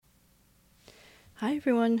Hi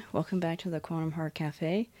everyone, welcome back to the Quantum Heart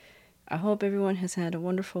Cafe. I hope everyone has had a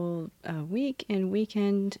wonderful week and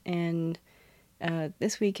weekend, and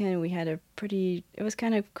this weekend we had it was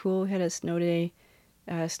kind of cool. We had a snow day.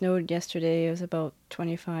 Snowed yesterday. It was about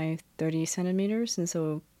 25, 30 centimeters, and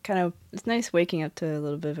so it's nice waking up to a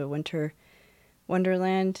little bit of a winter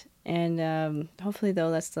wonderland. And hopefully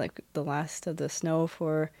though that's like the last of the snow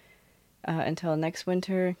for until next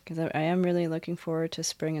winter, because I am really looking forward to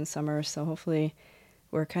spring and summer, so hopefully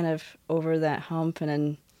we're kind of over that hump.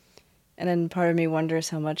 And then part of me wonders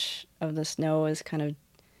how much of the snow is kind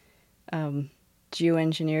of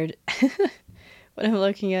geoengineered. When I'm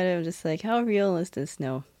looking at it, I'm just like, how real is this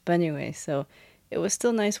snow? But anyway, so it was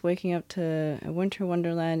still nice waking up to a winter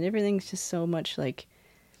wonderland. Everything's just so much like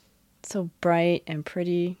so bright and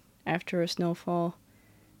pretty after a snowfall.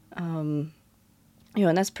 And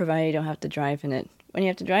that's provided you don't have to drive in it. When you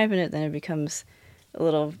have to drive in it, then it becomes a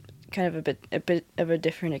little kind of a bit of a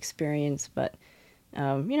different experience. But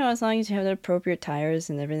as long as you have the appropriate tires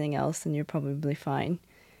and everything else, then you're probably fine.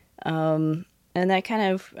 And that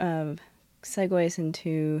kind of segues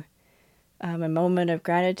into a moment of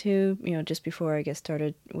gratitude. Just before I get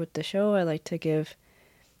started with the show, I like to give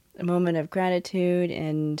a moment of gratitude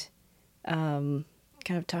and kind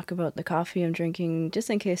of talk about the coffee I'm drinking, just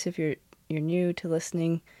in case if you're new to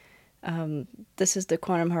listening. This is the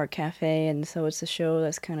Quantum Heart Cafe, and so it's a show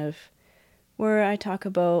that's kind of where I talk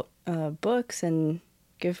about books and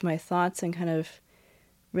give my thoughts and kind of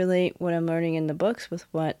relate what I'm learning in the books with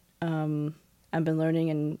what I've been learning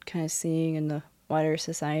and kind of seeing in the wider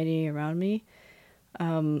society around me.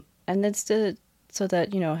 And it's so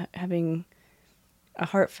that, having a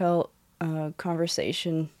heartfelt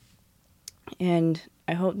conversation. And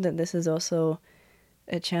I hope that this is also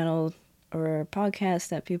a channel or a podcast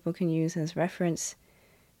that people can use as reference,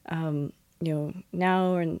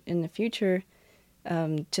 now or in the future,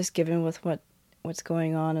 just given with what's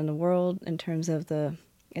going on in the world in terms of the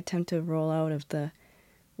attempted rollout of the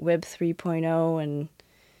Web 3.0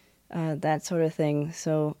 and that sort of thing.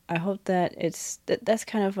 So I hope that that's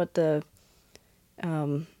kind of what the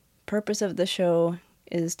purpose of the show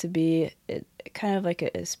is, to be kind of like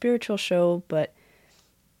a spiritual show, but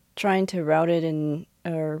trying to root it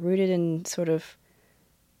in sort of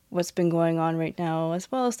what's been going on right now,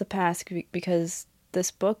 as well as the past, because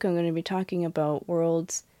this book I'm going to be talking about,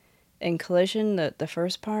 Worlds in Collision, the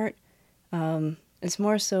first part, is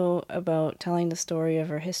more so about telling the story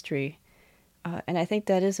of our history. And I think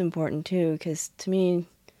that is important too, because to me,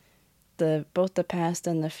 both the past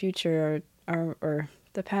and the future or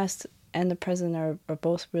the past and the present are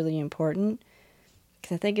both really important.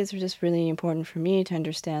 Because I think it's just really important for me to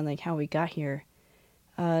understand like how we got here.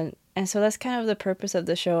 And so that's kind of the purpose of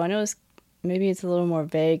the show. I know maybe it's a little more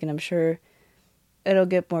vague, and I'm sure it'll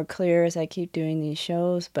get more clear as I keep doing these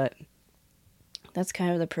shows, but that's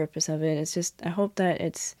kind of the purpose of it. It's just, I hope that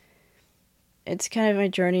it's kind of a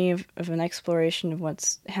journey of an exploration of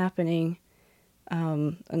what's happening,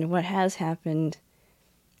 and what has happened.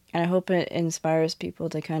 And I hope it inspires people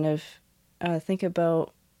to kind of think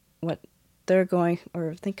about what they're going,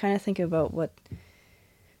 or think about what,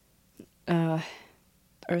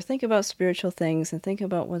 or think about spiritual things and think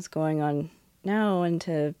about what's going on now, and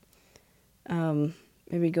to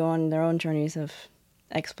maybe go on their own journeys of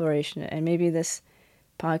exploration. And maybe this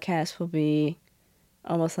podcast will be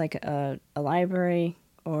almost like a library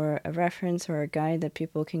or a reference or a guide that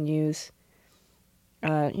people can use,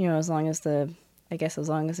 as long as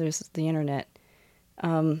there's the internet.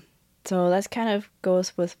 So that's kind of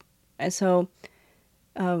goes with, and so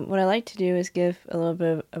what I like to do is give a little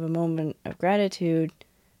bit of a moment of gratitude.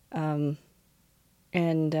 And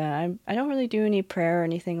I don't really do any prayer or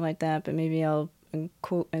anything like that, but maybe I'll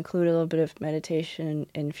include a little bit of meditation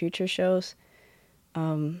in future shows.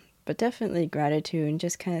 But definitely gratitude, and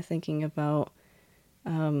just kind of thinking about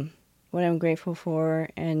what I'm grateful for.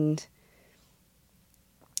 And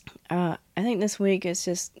I think this week is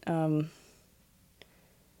just, I'm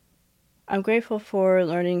grateful for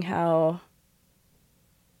learning how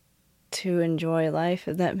to enjoy life,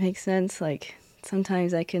 if that makes sense. Like,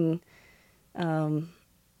 sometimes I can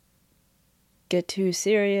get too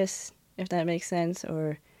serious, if that makes sense,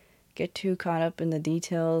 or get too caught up in the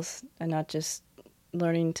details, and not just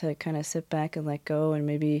learning to kind of sit back and let go, and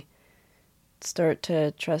maybe start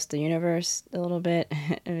to trust the universe a little bit.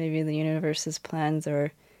 And maybe the universe's plans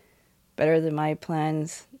are better than my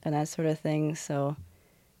plans, and that sort of thing. So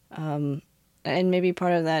and maybe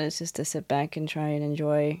part of that is just to sit back and try and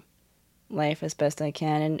enjoy life as best I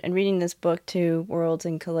can. And reading this book too, Worlds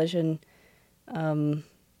in Collision,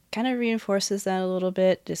 kind of reinforces that a little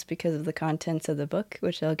bit, just because of the contents of the book,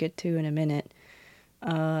 which I'll get to in a minute.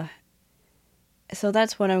 So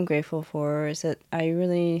that's what I'm grateful for, is that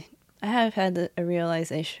I have had a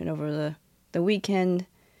realization over the weekend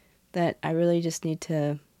that I really just need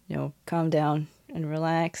to, calm down and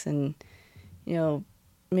relax, and, you know,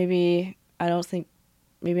 maybe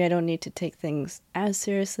maybe I don't need to take things as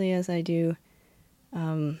seriously as I do.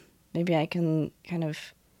 Maybe I can kind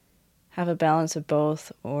of have a balance of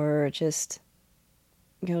both, or just,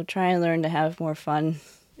 try and learn to have more fun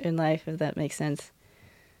in life, if that makes sense.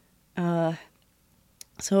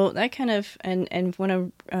 So that kind of, and when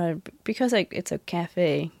I'm, because it's a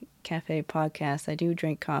cafe podcast, I do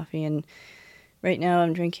drink coffee, and right now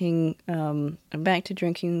I'm back to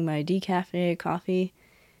drinking my decaffeinated coffee,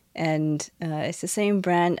 and it's the same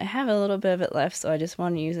brand. I have a little bit of it left, so I just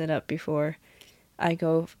want to use it up before I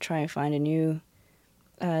go try and find a new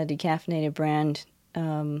decaffeinated brand.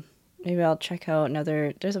 Maybe I'll check out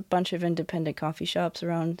there's a bunch of independent coffee shops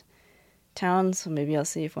around town, so maybe I'll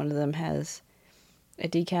see if one of them has a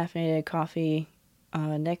decaffeinated coffee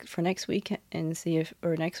next week, and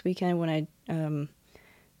next weekend when I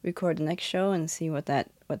record the next show, and see what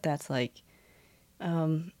that's like.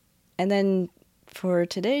 And then for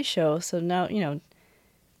today's show, so now,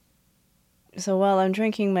 so while I'm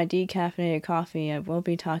drinking my decaffeinated coffee, I will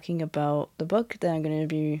be talking about the book that I'm going to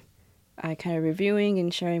be kind of reviewing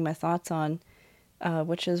and sharing my thoughts on,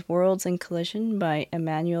 which is Worlds in Collision by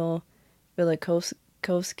Immanuel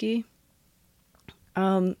Velikovsky.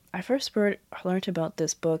 I first learned about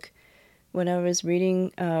this book when I was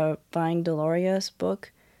reading Vine Deloria's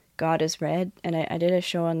book, God is Red, and I did a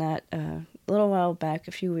show on that a little while back,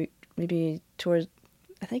 a few weeks, maybe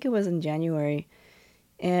I think it was in January,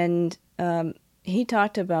 and he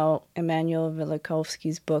talked about Immanuel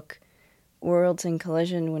Velikovsky's book, Worlds in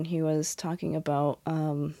Collision, when he was talking about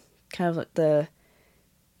kind of like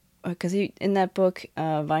because in that book,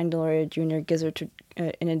 Vine Deloria Jr. gives her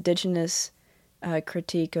an indigenous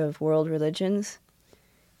critique of world religions.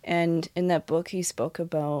 And in that book, he spoke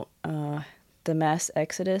about the mass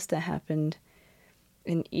exodus that happened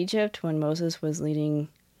in Egypt when Moses was leading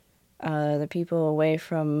the people away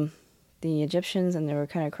from the Egyptians, and they were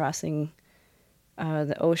kind of crossing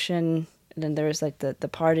the ocean. And then there was like the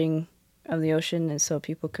parting of the ocean, and so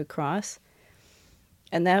people could cross.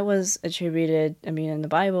 And that was attributed, in the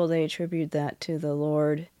Bible, they attribute that to the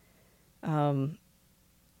Lord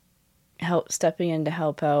stepping in to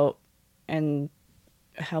help out and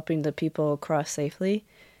helping the people cross safely.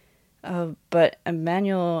 But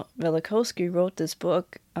Immanuel Velikovsky wrote this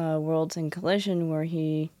book, Worlds in Collision, where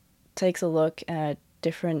he takes a look at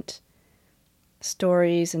different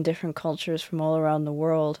stories and different cultures from all around the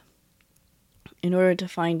world in order to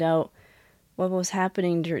find out what was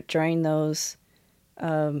happening during those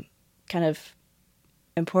kind of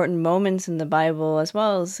important moments in the Bible, as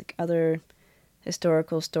well as other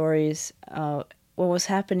historical stories, what was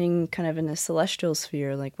happening kind of in the celestial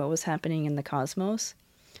sphere, like what was happening in the cosmos.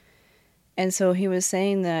 And so he was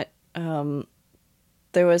saying that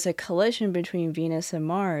there was a collision between Venus and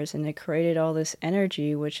Mars, and it created all this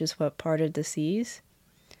energy, which is what parted the seas.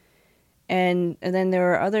 And then there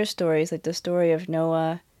were other stories, like the story of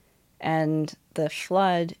Noah and the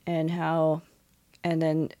flood, and how, and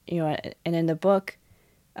then, and in the book,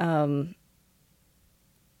 Vine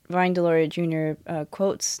Deloria Jr.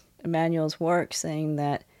 Quotes Immanuel's work, saying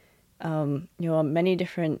that, many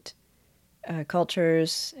different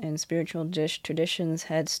cultures and spiritual traditions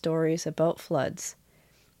had stories about floods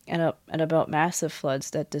and about massive floods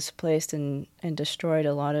that displaced and destroyed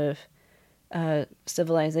a lot of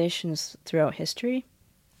civilizations throughout history.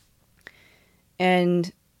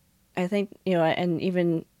 And I think,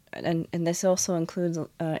 and this also includes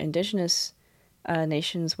indigenous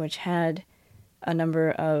nations, which had a number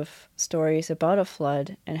of stories about a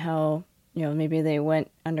flood, and how, maybe they went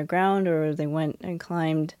underground, or they went and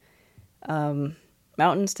climbed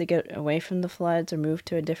mountains to get away from the floods, or moved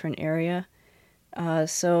to a different area.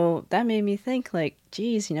 So that made me think, like,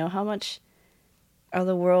 geez, how much of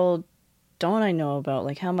the world don't I know about?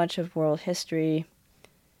 Like, how much of world history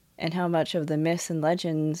and how much of the myths and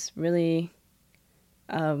legends really,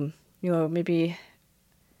 maybe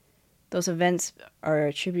those events are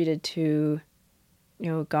attributed to,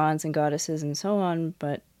 gods and goddesses and so on,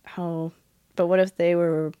 but what if they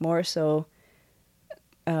were more so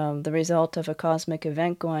the result of a cosmic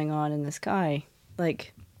event going on in the sky?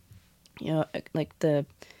 Like, like the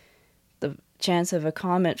chance of a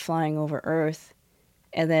comet flying over Earth,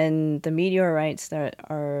 and then the meteorites that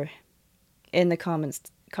are in the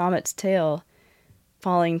comet's tail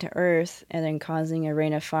falling to Earth, and then causing a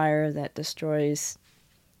rain of fire that destroys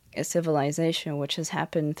a civilization, which has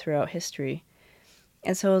happened throughout history.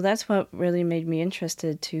 And so that's what really made me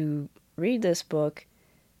interested to read this book,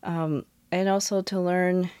 and also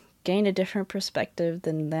to gain a different perspective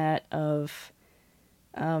than that of,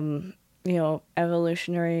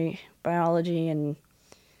 evolutionary biology, and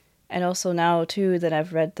also now too that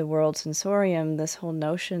I've read The World Sensorium, this whole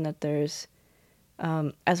notion that there's,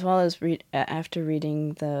 as well as after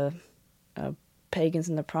reading the Pagans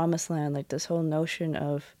in the Promised Land, like this whole notion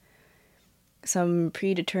of some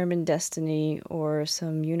predetermined destiny or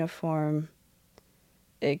some uniform,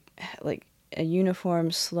 like a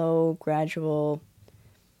uniform, slow, gradual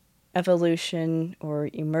evolution or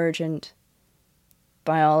emergent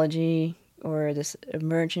biology, or this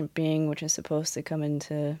emergent being which is supposed to come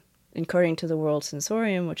into, according to the World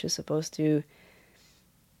Sensorium, which is supposed to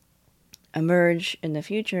emerge in the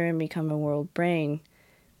future and become a world brain,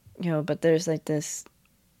 but there's like this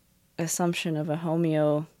assumption of a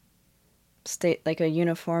homeo state, like a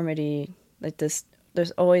uniformity, like this,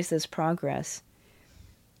 there's always this progress.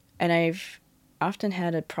 And I've often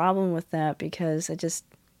had a problem with that because I just,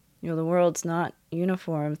 the world's not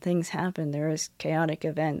uniform. Things happen. There is chaotic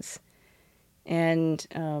events. And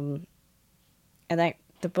that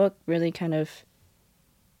the book really kind of,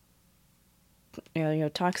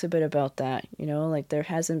 talks a bit about that, like there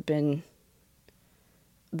hasn't been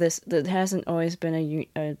there hasn't always been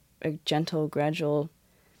a gentle, gradual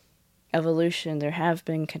evolution. There have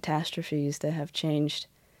been catastrophes that have changed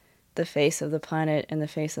the face of the planet and the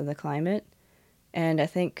face of the climate. And I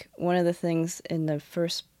think one of the things in the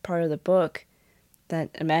first part of the book that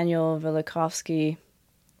Immanuel Velikovsky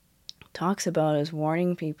talks about is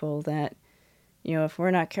warning people that, if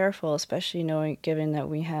we're not careful, especially given that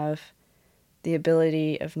we have the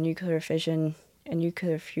ability of nuclear fission and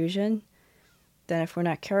nuclear fusion, then if we're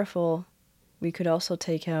not careful, we could also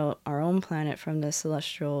take out our own planet from the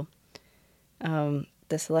celestial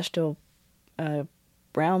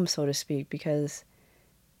realm, so to speak, because,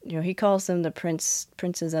 he calls them the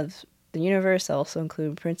princes of the universe. I also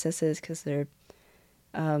include princesses because they're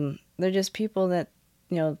just people that,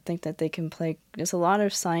 think that they can play. There's a lot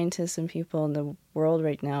of scientists and people in the world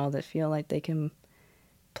right now that feel like they can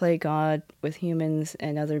play God with humans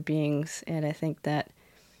and other beings, and I think that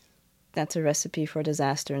that's a recipe for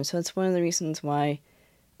disaster. And so it's one of the reasons why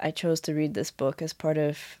I chose to read this book as part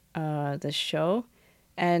of this show.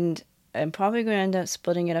 And I'm probably going to end up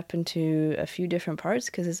splitting it up into a few different parts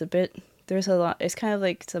because there's a lot. It's kind of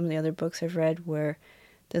like some of the other books I've read where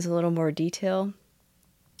there's a little more detail,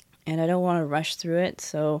 and I don't want to rush through it.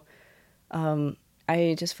 So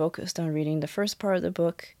I just focused on reading the first part of the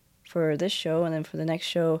book for this show, and then for the next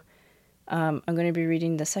show, I'm going to be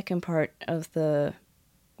reading the second part of the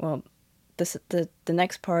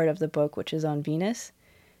next part of the book, which is on Venus.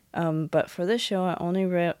 But for this show, I only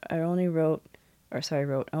read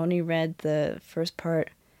the first part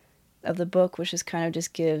of the book, which is kind of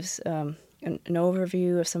just gives an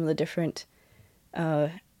overview of some of the different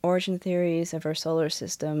origin theories of our solar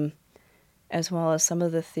system, as well as some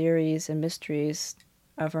of the theories and mysteries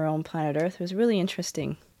of our own planet Earth. It was really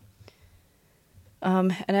interesting.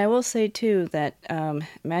 And I will say, too, that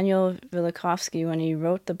Immanuel Velikovsky, when he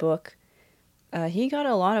wrote the book, he got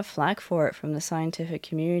a lot of flack for it from the scientific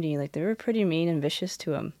community. Like, they were pretty mean and vicious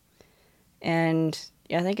to him. And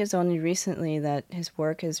I think it's only recently that his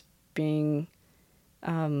work is being...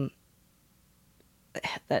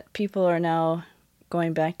 that people are now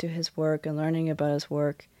going back to his work and learning about his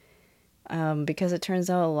work, because it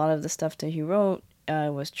turns out a lot of the stuff that he wrote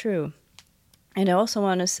was true. And I also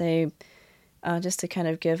want to say, just to kind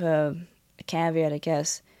of give a caveat, I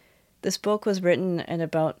guess, this book was written in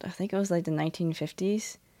about, I think it was like the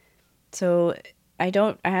 1950s. So I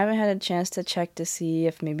haven't had a chance to check to see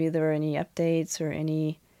if maybe there were any updates or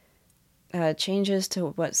any changes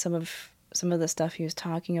to what some of the stuff he was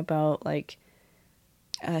talking about. Like,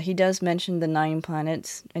 he does mention the 9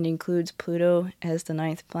 planets and includes Pluto as the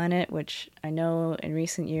 9th planet, which I know in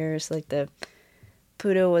recent years, like, the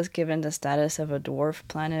Pluto was given the status of a dwarf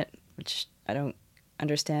planet, which I don't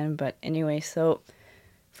understand. But anyway, so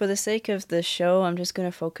for the sake of this show, I'm just going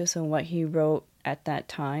to focus on what he wrote at that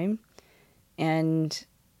time.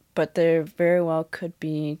 But there very well could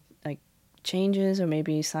be like changes, or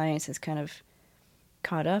maybe science has kind of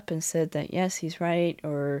caught up and said that yes, he's right,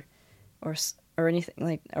 or anything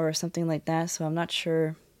like, or something like that. So I'm not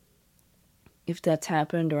sure if that's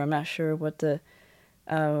happened, or I'm not sure what the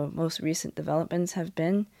most recent developments have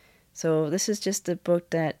been. So this is just a book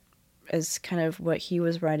that is kind of what he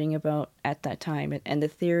was writing about at that time, and the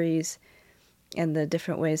theories and the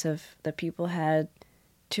different ways that people had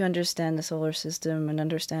to understand the solar system and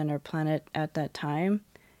understand our planet at that time.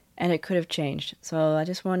 and it could have changed. So I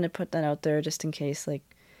just wanted to put that out there just in case like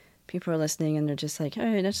people are listening and they're just like,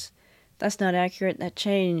 hey, that's not accurate. That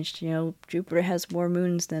changed. Jupiter has more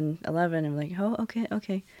moons than 11. I'm like, oh,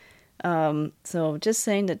 okay. So just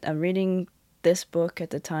saying that I'm reading this book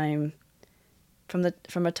at the time from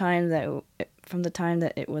the time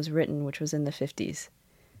that it was written, which was in the 50s,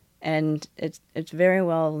 and it's very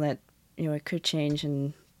well that it could change,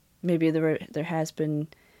 and maybe there has been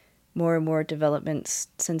more and more developments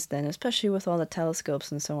since then, especially with all the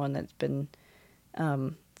telescopes and so on that's been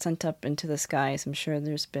sent up into the skies. I'm sure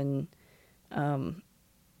there's been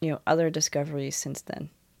other discoveries since then.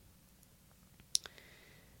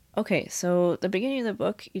 Okay, so the beginning of the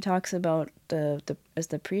book, he talks about the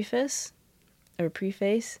preface, or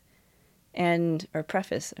preface, or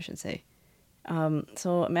preface, I should say.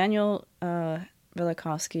 So Immanuel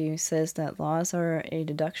Velikovsky says that laws are a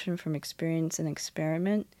deduction from experience and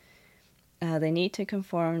experiment. They need to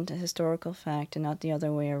conform to historical fact and not the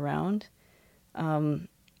other way around.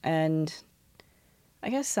 And I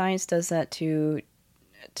guess science does that to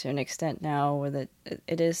an extent now, where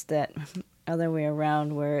it is that other way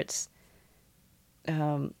around, where it's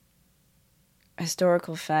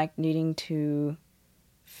historical fact needing to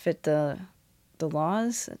fit the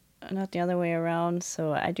laws, not the other way around.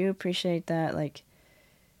 So I do appreciate that. Like,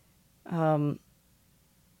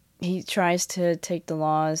 he tries to take the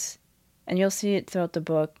laws, and you'll see it throughout the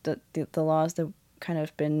book, that the laws that kind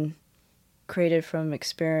of been created from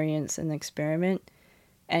experience and experiment,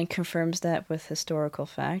 and confirms that with historical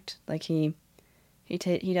fact. Like he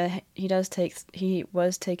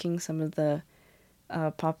was taking some of the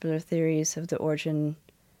popular theories of the origin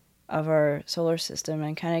of our solar system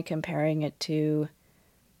and kind of comparing it to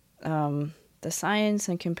the science,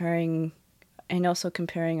 and also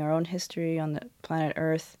comparing our own history on the planet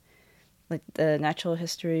Earth, like the natural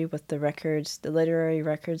history with the literary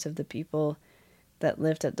records of the people that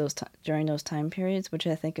lived at during those time periods, which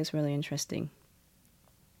I think is really interesting.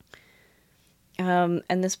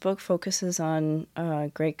 And this book focuses on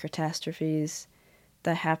great catastrophes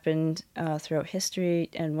that happened throughout history,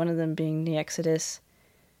 and one of them being the Exodus.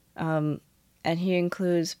 And he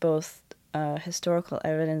includes both historical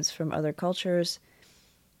evidence from other cultures,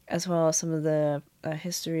 as well as some of the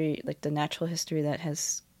history, like the natural history that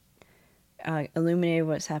has illuminated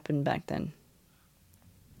what's happened back then.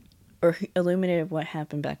 Or illuminated what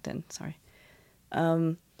happened back then, sorry.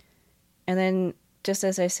 And then, just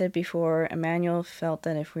as I said before, Immanuel felt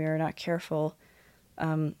that if we are not careful,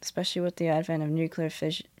 especially with the advent of nuclear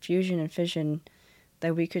fusion and fission,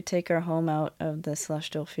 that we could take our home out of the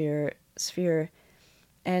celestial sphere.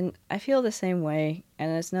 And I feel the same way,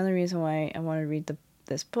 and it's another reason why I want to read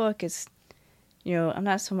this book. It's, I'm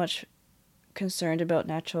not so much concerned about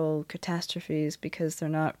natural catastrophes, because they're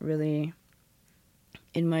not really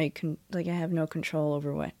in my, I have no control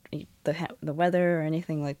over what the weather or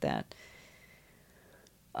anything like that.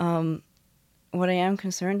 What I am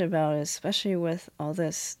concerned about is, especially with all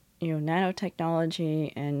this,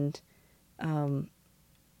 nanotechnology and,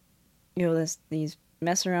 these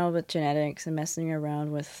messing around with genetics and messing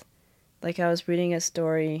around with, like, I was reading a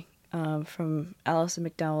story from Alison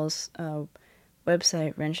McDowell's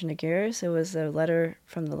website, Wrench and the Gears. It was a letter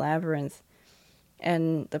from the Labyrinth,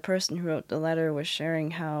 and the person who wrote the letter was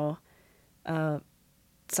sharing how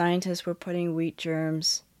scientists were putting wheat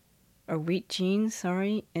genes,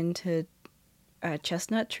 into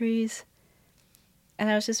chestnut trees. And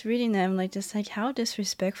I was just reading them, just how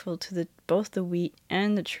disrespectful to both the wheat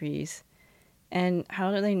and the trees. And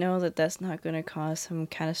how do they know that that's not going to cause some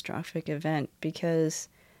catastrophic event? Because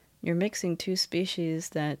you're mixing two species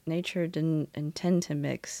that nature didn't intend to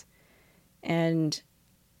mix. And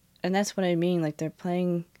that's what I mean. Like, they're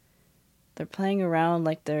playing around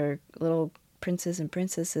like they're little princes and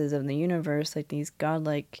princesses of the universe, like these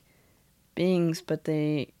godlike beings, but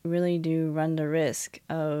they really do run the risk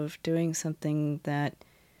of doing something that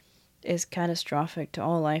is catastrophic to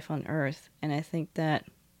all life on Earth. And I think that,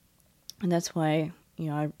 and that's why,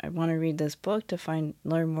 I want to read this book to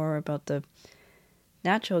learn more about the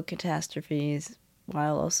natural catastrophes,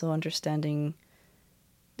 while also understanding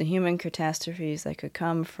the human catastrophes that could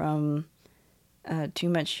come from too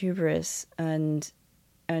much hubris, and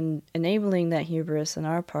enabling that hubris on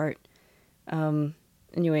our part.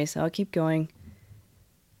 Anyway, so I'll keep going.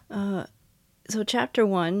 So chapter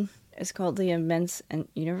 1 is called The Immense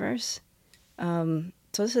Universe. So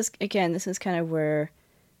this is kind of where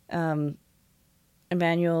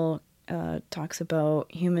Immanuel talks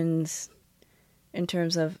about humans in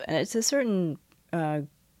terms of, and it's a certain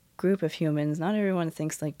group of humans, not everyone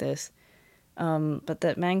thinks like this, but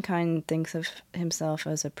that mankind thinks of himself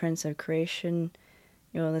as a prince of creation,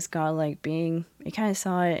 this godlike being. You kind of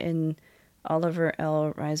saw it in Oliver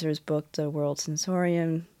L. Reiser's book, The World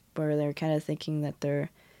Sensorium, where they're kind of thinking that they're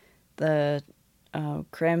the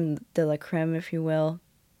creme de la creme, if you will,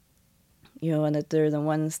 and that they're the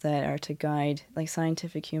ones that are to guide, like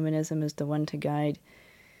scientific humanism is the one to guide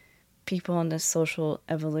people on this social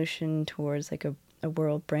evolution towards like a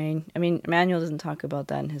world brain. I mean, Immanuel doesn't talk about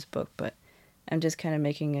that in his book, but I'm just kind of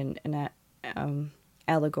making an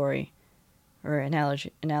allegory or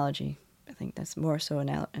analogy. I think that's more so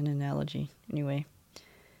an analogy anyway.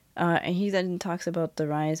 And he then talks about the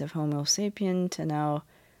rise of Homo sapien to now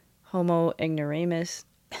Homo ignoramus.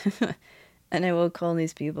 And I will call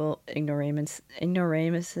these people ignoramuses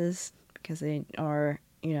because they are,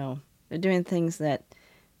 they're doing things that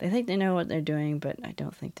they think they know what they're doing, but I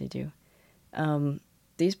don't think they do.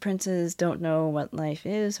 These princes don't know what life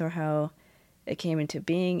is or how it came into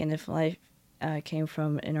being, and if life came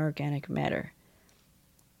from inorganic matter.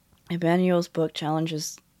 Immanuel's book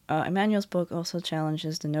also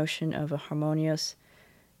challenges the notion of a harmonious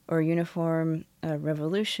or uniform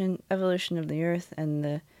evolution of the Earth and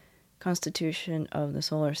the constitution of the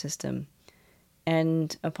solar system.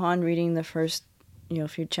 And upon reading the first,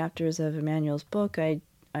 few chapters of Immanuel's book, I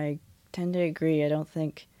tend to agree. I don't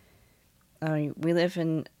think we live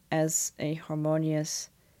in as a harmonious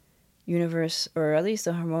universe, or at least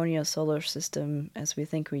a harmonious solar system as we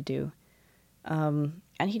think we do. And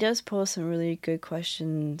he does pose some really good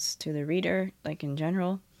questions to the reader, like in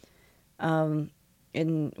general. When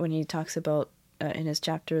he talks about, in his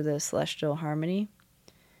chapter, the celestial harmony,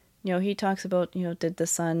 he talks about, did the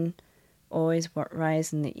sun always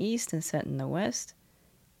rise in the east and set in the west?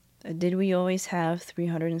 Did we always have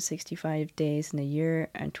 365 days in a year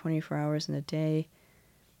and 24 hours in a day?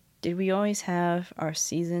 Did we always have our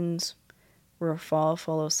seasons where fall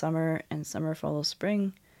follows summer and summer follows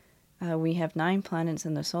spring? We have 9 planets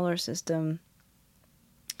in the solar system.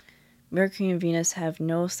 Mercury and Venus have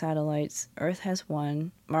no satellites. Earth has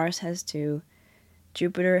 1. Mars has 2.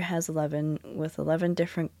 Jupiter has 11, with 11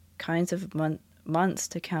 different kinds of months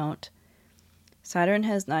to count. Saturn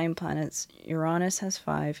has 9 planets. Uranus has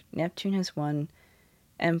 5. Neptune has 1.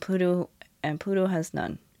 And Pluto has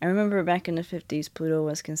none. I remember back in the 50s, Pluto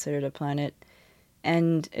was considered a planet.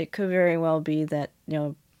 And it could very well be that,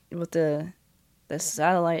 with the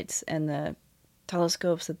satellites and the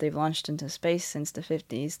telescopes that they've launched into space since the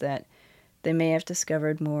 50s, that they may have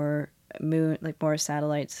discovered more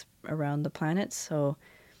satellites around the planets. So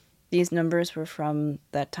these numbers were from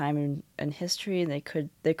that time in history. They could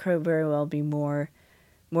very well be more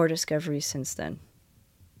discoveries since then.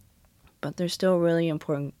 But they're still really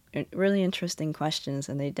important, really interesting questions,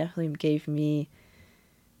 and they definitely gave me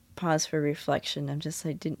pause for reflection. I'm just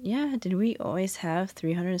like, did we always have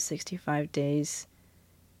 365 days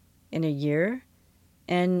in a year?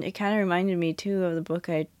 And it kind of reminded me too of the book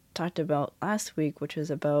I talked about last week, which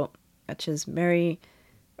is Madeline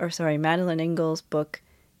Ingle's book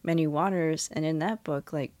Many Waters. And in that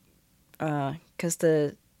book, because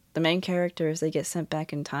the main characters, they get sent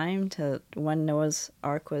back in time to when Noah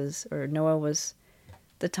was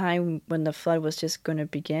the time when the flood was just going to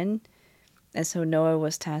begin. And so Noah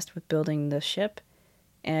was tasked with building the ship.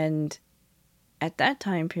 And at that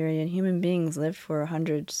time period, human beings lived for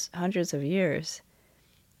hundreds of years.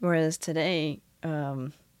 Whereas today,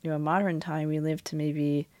 modern time, we live to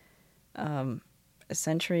maybe a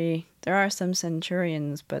century. There are some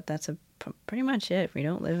centurions, but that's pretty much it. We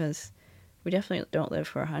definitely don't live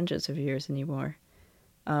for hundreds of years anymore.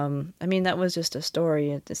 That was just a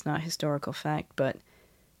story. It's not historical fact, but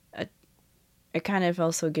it kind of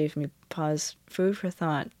also gave me food for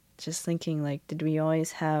thought, just thinking, like,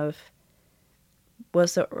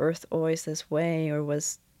 was the Earth always this way, or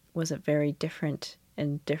was it very different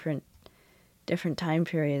in different time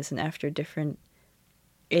periods and after different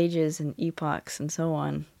ages and epochs and so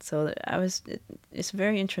on? So it's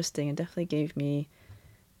very interesting. It definitely gave me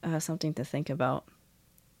something to think about.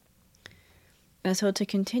 And so to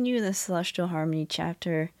continue the Celestial Harmony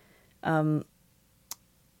chapter,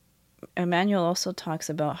 Immanuel also talks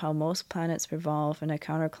about how most planets revolve in a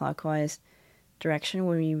counterclockwise direction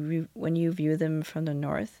when you view them from the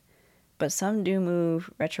north, but some do move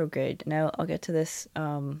retrograde. And I'll get to this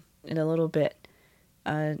in a little bit.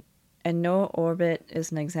 And no orbit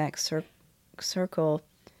is an exact circle,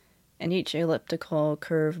 and each elliptical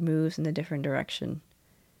curve moves in a different direction.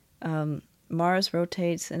 Mars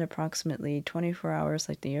rotates in approximately 24 hours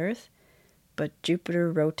like the Earth, but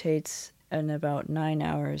Jupiter rotates in about 9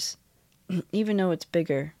 hours, even though it's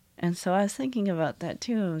bigger. And so I was thinking about that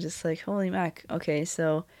too. I was just like, holy mac. Okay,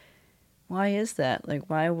 so why is that? Like,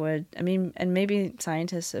 why would, I mean, and maybe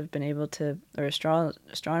scientists have been able to, or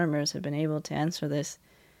astronomers have been able to answer this.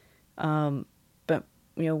 But,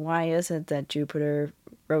 why is it that Jupiter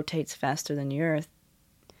rotates faster than the Earth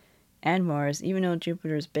and Mars, even though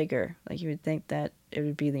Jupiter is bigger? Like, you would think that it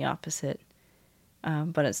would be the opposite,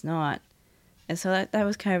 but it's not. And so that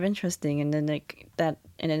was kind of interesting. And then that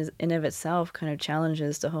in of itself kind of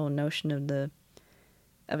challenges the whole notion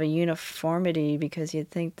of a uniformity, because you'd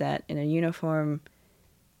think that in a uniform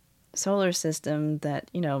solar system that,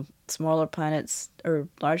 smaller planets or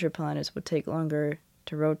larger planets would take longer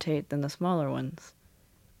to rotate than the smaller ones.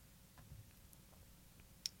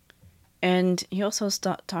 And he also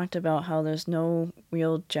talked about how there's no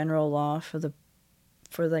real general law for the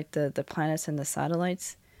planets and the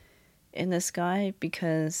satellites in the sky,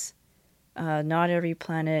 because not every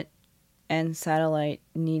planet and satellite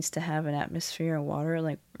needs to have an atmosphere and water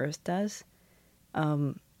like Earth does.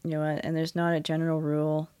 And there's not a general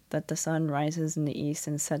rule that the sun rises in the east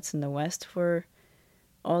and sets in the west for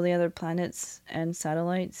all the other planets and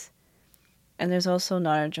satellites. And there's also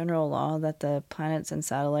not a general law that the planets and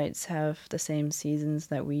satellites have the same seasons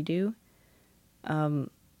that we do.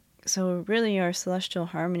 So really our celestial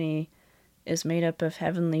harmony is made up of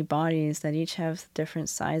heavenly bodies that each have different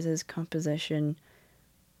sizes, composition,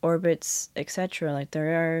 orbits, etc. Like,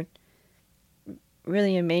 there are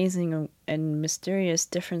really amazing and mysterious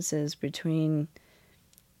differences between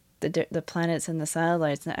the planets and the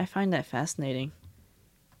satellites, and I find that fascinating.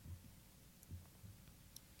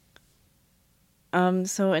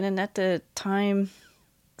 So, and then at the time,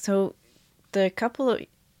 so the couple of,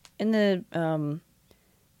 in the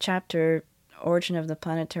chapter Origin of the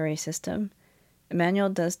Planetary System, Immanuel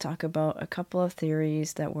does talk about a couple of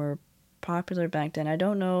theories that were popular back then. I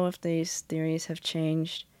don't know if these theories have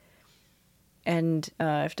changed and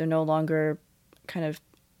if they're no longer kind of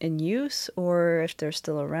in use or if they're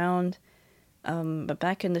still around. But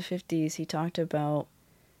back in the 50s, he talked about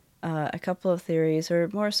a couple of theories, or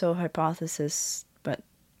more so hypotheses, but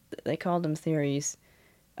they called them theories.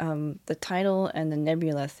 The tidal and the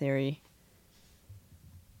nebula theory.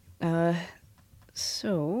 And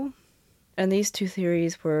these two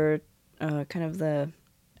theories were kind of the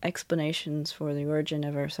explanations for the origin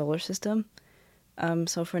of our solar system.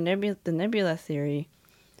 So for the nebula theory,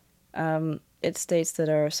 it states that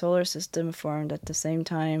our solar system formed at the same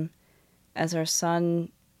time as our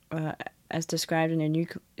sun, as described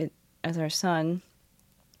in as our sun.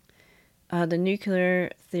 The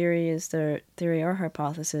nuclear theory is the theory or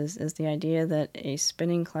hypothesis is the idea that a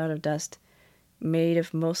spinning cloud of dust made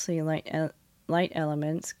of mostly light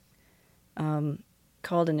elements,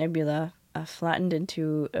 called a nebula, flattened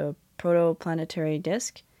into a protoplanetary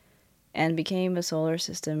disk and became a solar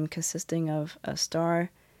system consisting of a star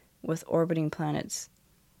with orbiting planets.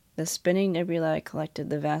 The spinning nebula collected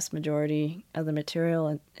the vast majority of the material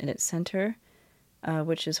in its center,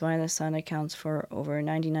 which is why the sun accounts for over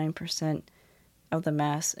 99% of the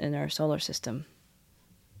mass in our solar system.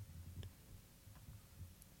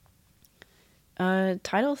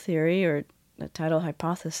 Tidal theory, or the tidal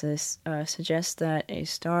hypothesis, suggests that a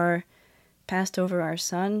star passed over our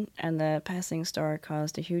sun, and the passing star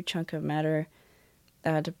caused a huge chunk of matter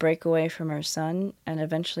to break away from our sun, and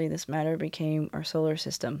eventually this matter became our solar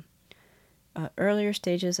system. Earlier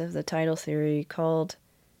stages of the tidal theory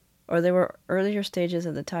there were earlier stages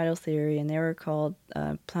of the tidal theory, and they were called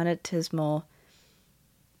the planetesimal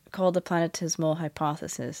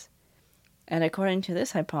hypothesis. And according to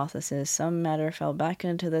this hypothesis, some matter fell back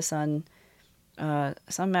into the sun,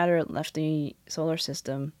 some matter left the solar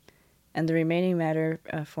system, and the remaining matter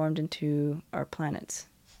formed into our planets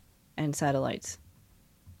and satellites.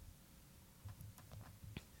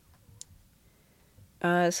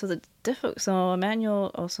 So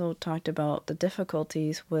Immanuel also talked about the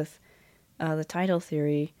difficulties with the tidal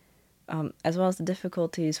theory, as well as the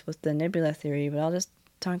difficulties with the nebula theory, but I'll just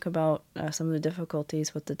talk about some of the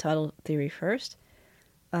difficulties with the tidal theory first.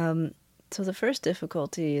 So the first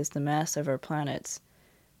difficulty is the mass of our planets.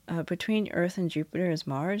 Between Earth and Jupiter is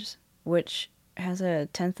Mars, which has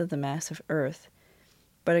 1/10 of the mass of Earth.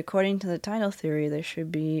 But according to the tidal theory, there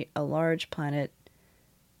should be a large planet,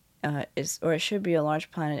 it should be a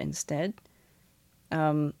large planet instead.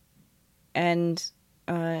 Another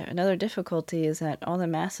difficulty is that all the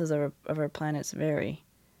masses of our planets vary.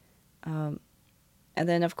 And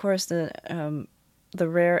then, of course, the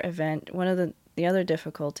rare event. One of the other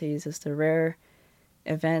difficulties is the rare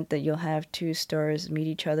event that you'll have two stars meet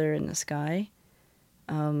each other in the sky.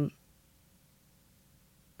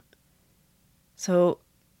 So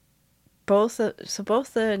both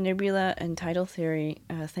the nebula and tidal theory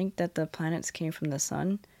think that the planets came from the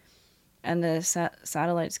sun, and the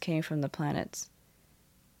satellites came from the planets.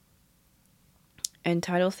 And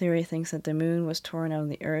tidal theory thinks that the moon was torn out of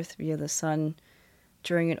the Earth via the sun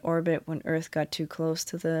during an orbit when Earth got too close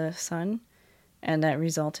to the sun, and that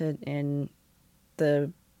resulted in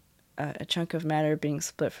a chunk of matter being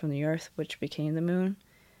split from the Earth, which became the moon.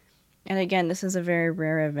 And again, this is a very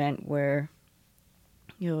rare event where,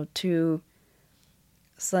 two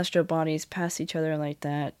celestial bodies pass each other like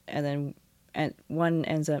that, and one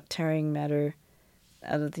ends up tearing matter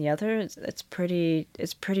out of the other. It's pretty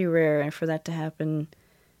rare, and for that to happen,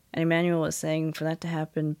 and Immanuel was saying for that to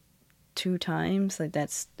happen 2 times, like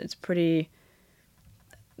it's pretty,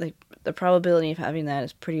 like the probability of having that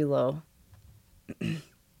is pretty low. And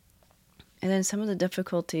then some of the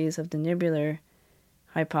difficulties of the nebular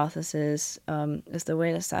hypothesis is the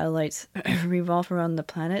way the satellites revolve around the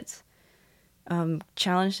planets.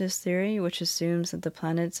 Challenge this theory, which assumes that the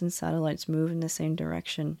planets and satellites move in the same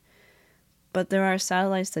direction. But there are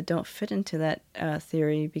satellites that don't fit into that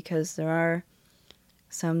theory because there are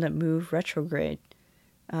some that move retrograde.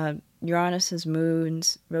 Uranus's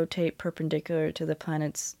moons rotate perpendicular to the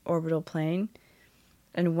planet's orbital plane,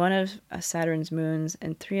 and one of Saturn's moons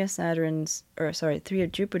and 3 of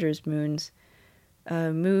Jupiter's moons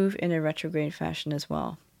move in a retrograde fashion as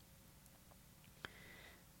well.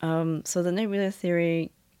 So the nebular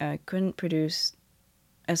theory couldn't produce.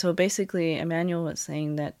 And so basically, Immanuel was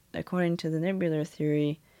saying that according to the nebular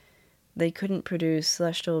theory, they couldn't produce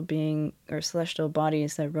celestial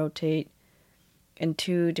bodies that rotate in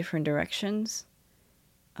 2 different directions.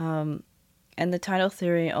 And the tidal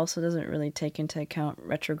theory also doesn't really take into account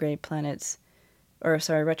retrograde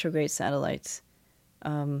satellites.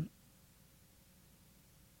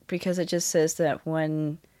 Because it just says that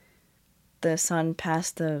when the star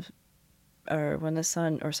passed the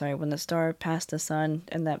sun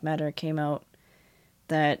and that matter came out,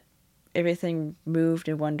 that everything moved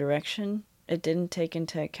in one direction. It didn't take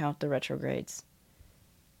into account the retrogrades.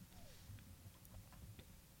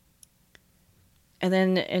 And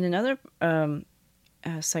then in another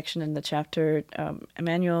section in the chapter,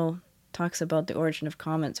 Immanuel talks about the origin of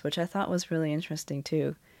comets, which I thought was really interesting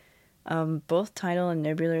too. Both tidal and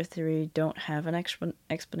nebular theory don't have an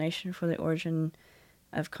explanation for the origin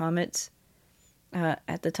of comets.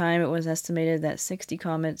 At the time, it was estimated that 60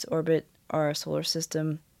 comets orbit our solar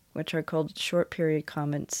system, which are called short-period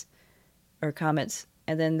comets,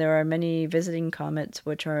 and then there are many visiting comets,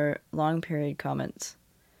 which are long-period comets.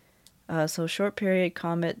 So short-period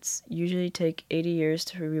comets usually take 80 years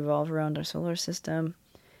to revolve around our solar system,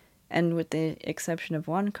 and with the exception of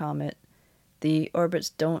one comet, the orbits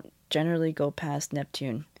don't generally go past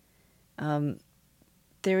Neptune.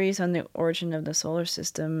 Theories on the origin of the solar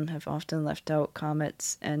system have often left out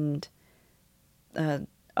comets and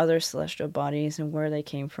other celestial bodies and where they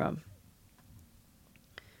came from.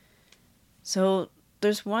 So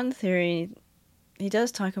there's one theory. He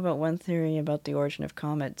does talk about one theory about the origin of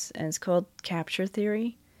comets, and it's called capture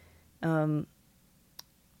theory. And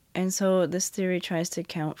so this theory tries to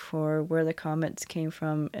account for where the comets came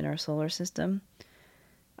from in our solar system.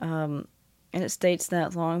 And it states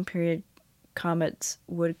that long-period comets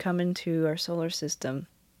would come into our solar system,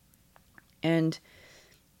 and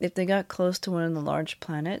if they got close to one of the large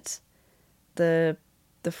planets, the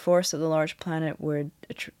force of the large planet would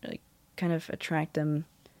kind of attract them,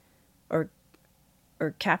 or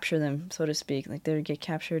capture them, so to speak. Like they would get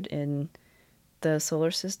captured in the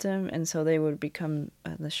solar system, and so they would become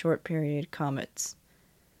the short-period comets.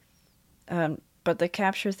 But the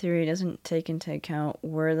capture theory doesn't take into account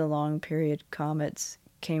where the long-period comets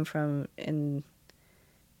came from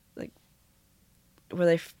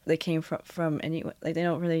where they came from anyway. Like they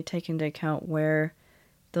don't really take into account where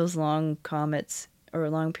those long comets or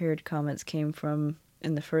long-period comets came from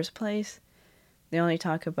in the first place. They only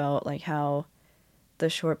talk about like how the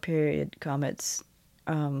short-period comets,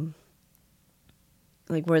 like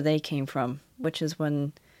where they came from, which is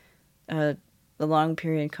when the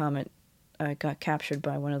long-period comet got captured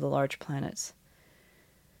by one of the large planets.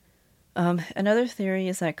 Another theory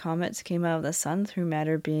is that comets came out of the sun through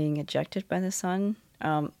matter being ejected by the sun.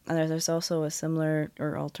 And there's also a similar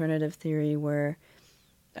or alternative theory where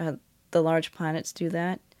the large planets do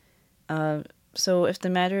that. So if the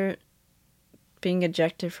matter being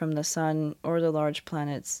ejected from the sun or the large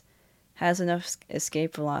planets has enough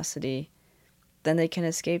escape velocity, then they can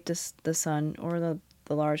escape the sun or the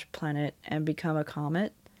large planet and become a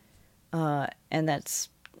comet. And that's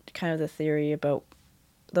kind of the theory about,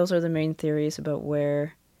 those are the main theories about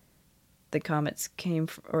where the comets came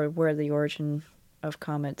from, or where the origin of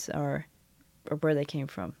comets are, or where they came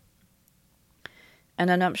from. And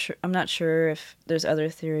I'm not sure if there's other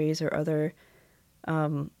theories or other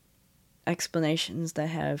explanations that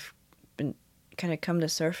have been kind of come to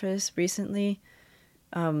surface recently.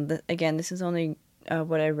 Again, this is only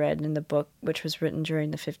what I read in the book, which was written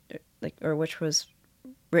during which was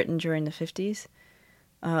written during the 50s.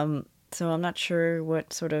 So I'm not sure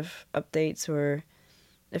what sort of updates or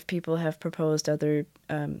if people have proposed other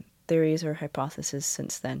theories or hypotheses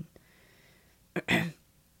since then.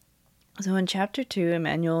 So in chapter 2,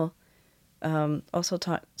 Immanuel also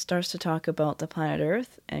starts to talk about the planet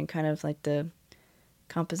Earth and kind of like the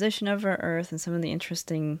composition of our Earth and some of the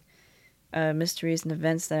interesting mysteries and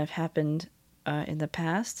events that have happened in the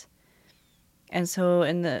past. And so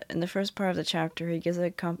in the first part of the chapter,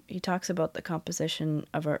 he talks about the composition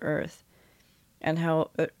of our Earth and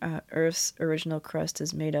how Earth's original crust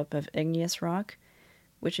is made up of igneous rock,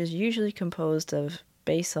 which is usually composed of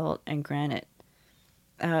basalt and granite.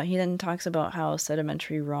 He then talks about how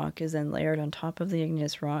sedimentary rock is then layered on top of the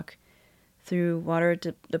igneous rock through water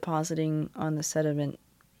depositing on the sediment.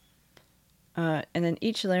 And then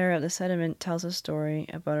each layer of the sediment tells a story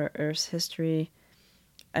about our Earth's history,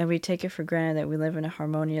 and we take it for granted that we live in a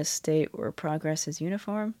harmonious state where progress is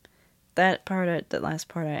uniform. That last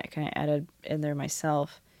part, I kind of added in there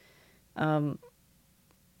myself. But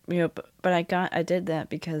I did that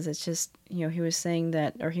because it's just, he was saying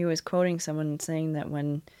that, or he was quoting someone saying that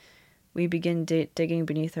when we begin digging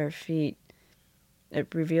beneath our feet,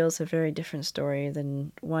 it reveals a very different story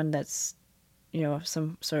than one that's,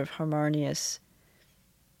 some sort of harmonious,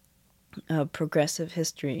 progressive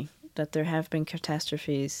history, that there have been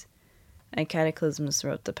catastrophes and cataclysms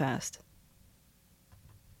throughout the past.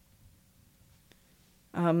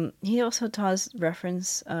 He also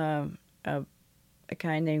reference a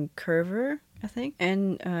guy named Curver, I think.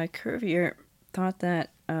 And Curvier thought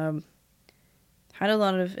that had a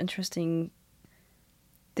lot of interesting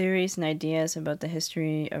theories and ideas about the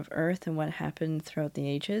history of Earth and what happened throughout the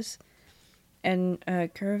ages. And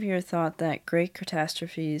Curvier thought that great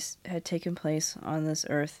catastrophes had taken place on this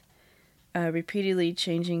Earth, repeatedly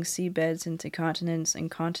changing seabeds into continents and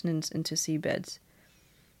continents into seabeds.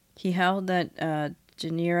 He held that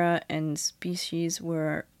genera and species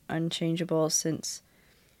were unchangeable since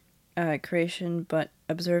creation, but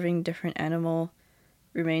observing different animal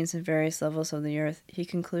remains in various levels of the Earth, he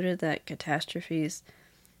concluded that catastrophes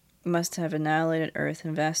must have annihilated Earth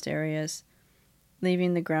in vast areas,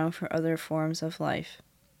 leaving the ground for other forms of life.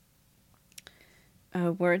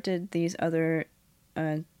 Where did these other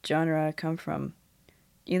genera come from?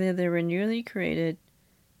 Either they were newly created,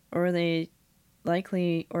 or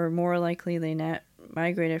more likely they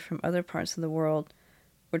migrated from other parts of the world,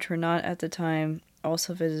 which were not at the time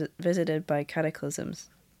also visited by cataclysms.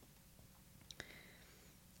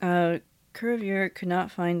 Cuvier could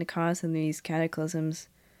not find the cause of these cataclysms.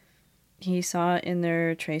 He saw in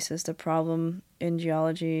their traces the problem in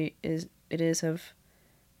geology it is of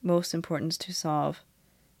most importance to solve.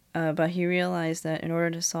 But he realized that in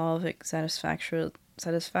order to solve it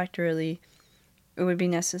satisfactorily, it would be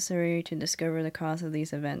necessary to discover the cause of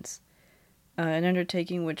these events, an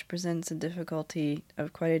undertaking which presents a difficulty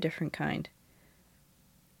of quite a different kind.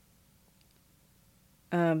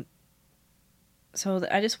 So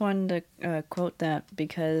I just wanted to quote that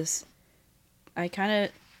because I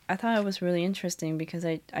thought it was really interesting because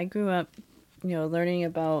I grew up, learning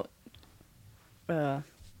about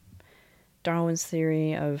Darwin's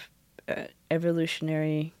theory of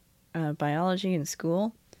evolutionary biology in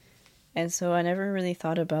school, and so I never really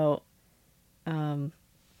thought about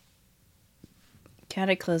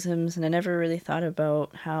cataclysms, and I never really thought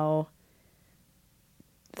about how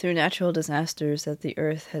through natural disasters that the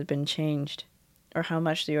Earth had been changed, or how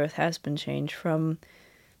much the Earth has been changed from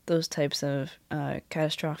those types of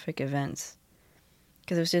catastrophic events.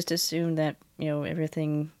 Because it was just assumed that,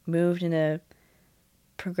 everything moved in a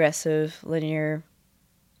progressive, linear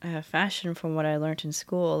fashion from what I learned in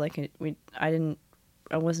school. Like I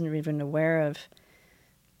wasn't even aware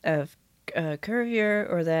of Cuvier,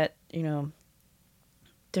 or that,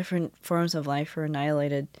 different forms of life were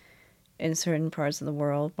annihilated in certain parts of the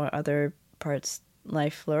world, while other parts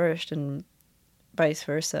life flourished, and vice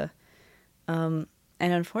versa. And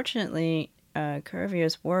unfortunately,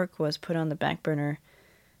 Cuvier's work was put on the back burner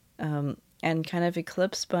and kind of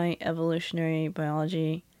eclipsed by evolutionary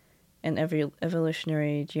biology and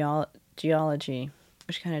evolutionary geology,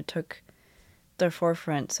 which kind of took the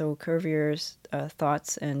forefront. So Cuvier's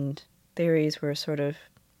thoughts and theories were sort of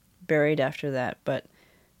buried after that. But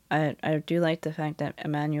I do like the fact that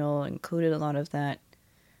Immanuel included a lot of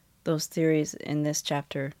those theories in this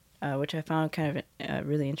chapter, which I found kind of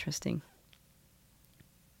really interesting.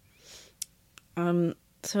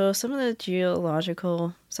 So some of the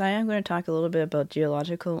geological... So I am going to talk a little bit about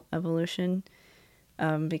geological evolution,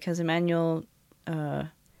 because Immanuel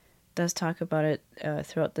does talk about it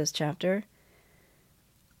throughout this chapter.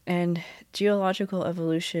 And geological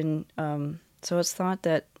evolution, so it's thought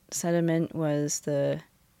that sediment was the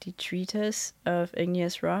detritus of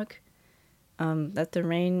igneous rock, that the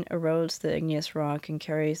rain erodes the igneous rock and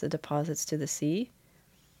carries the deposits to the sea.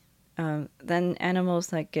 Then animals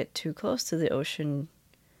that get too close to the ocean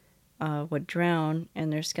would drown,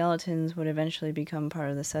 and their skeletons would eventually become part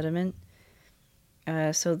of the sediment.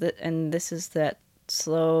 And this is that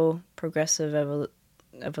slow, progressive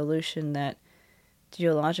evolution that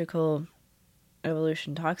geological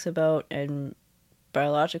evolution talks about, and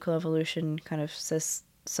biological evolution kind of says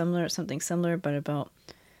something similar, but about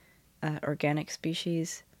organic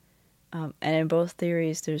species. And in both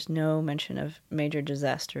theories, there's no mention of major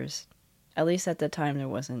disasters. At least at the time, there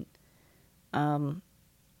wasn't.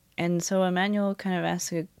 And so Immanuel kind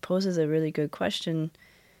of poses a really good question,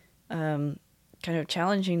 kind of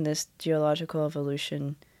challenging this geological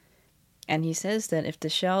evolution. And he says that if the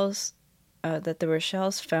shells, that there were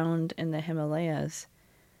shells found in the Himalayas,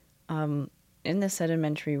 in the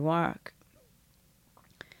sedimentary rock,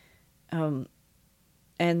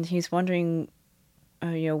 and he's wondering,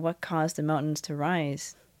 what caused the mountains to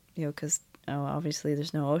rise, because obviously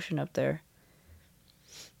there's no ocean up there.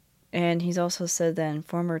 And he's also said that in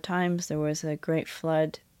former times there was a great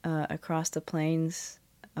flood across the plains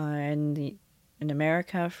in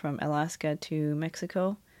America from Alaska to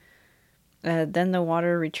Mexico. Then the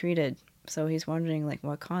water retreated, so he's wondering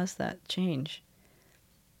what caused that change.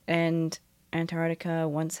 And Antarctica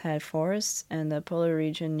once had forests, and the polar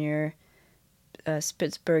region near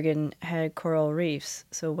Spitsbergen had coral reefs.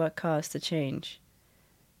 So what caused the change?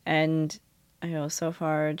 And so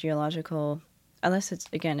far geological, unless it's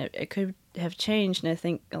again, it could have changed, and I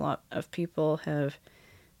think a lot of people have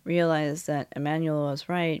realized that Immanuel was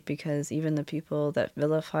right, because even the people that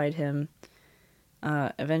vilified him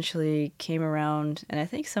eventually came around, and I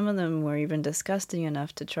think some of them were even disgusting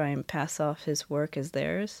enough to try and pass off his work as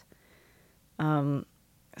theirs.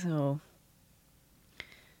 So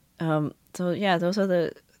yeah, those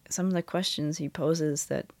are some of the questions he poses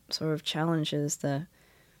that sort of challenges that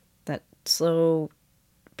slow,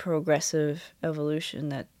 progressive evolution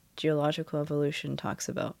that geological evolution talks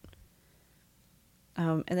about.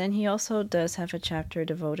 And then he also does have a chapter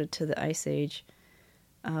devoted to the Ice Age.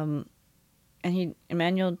 And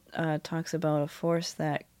Immanuel talks about a force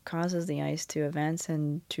that causes the ice to advance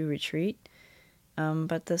and to retreat.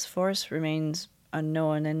 But this force remains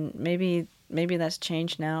unknown, and maybe that's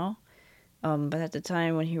changed now. But at the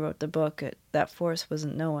time when he wrote the book, that force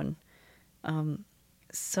wasn't known.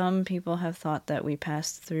 Some people have thought that we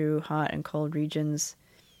passed through hot and cold regions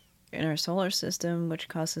in our solar system, which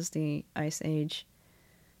causes the Ice Age.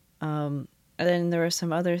 And then there are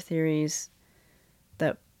some other theories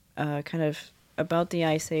that kind of about the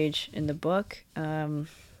Ice Age in the book.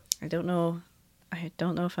 I don't know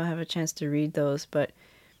if I have a chance to read those, but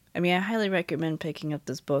I mean, I highly recommend picking up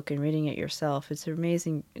this book and reading it yourself. It's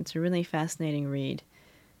amazing. It's a really fascinating read,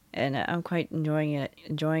 and I'm quite enjoying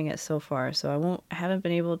it so far. So I haven't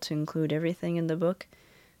been able to include everything in the book,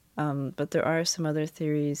 but there are some other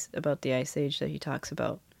theories about the Ice Age that he talks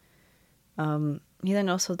about. He then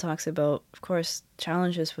also talks about, of course,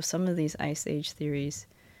 challenges with some of these Ice Age theories.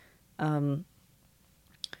 One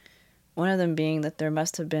of them being that there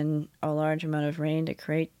must have been a large amount of rain to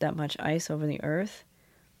create that much ice over the Earth,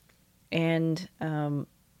 and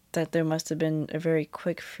that there must have been a very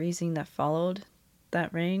quick freezing that followed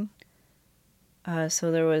that rain.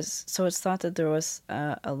 So it's thought that there was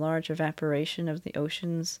a large evaporation of the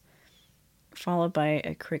oceans, followed by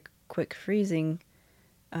a quick freezing.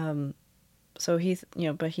 So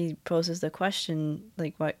but he poses the question,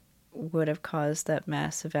 what would have caused that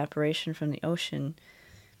mass evaporation from the ocean,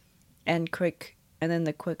 and then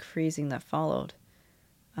the quick freezing that followed.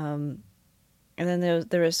 And then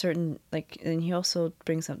there are certain, and he also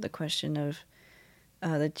brings up the question of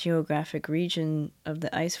the geographic region of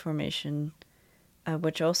the ice formation,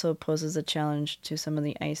 which also poses a challenge to some of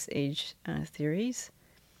the Ice Age theories.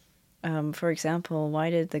 For example, why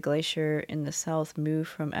did the glacier in the south move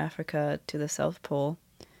from Africa to the South Pole?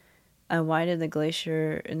 Why did the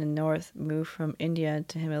glacier in the north move from India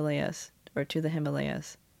to the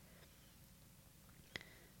Himalayas?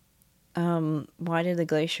 Why did the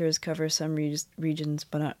glaciers cover some regions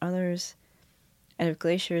but not others? And if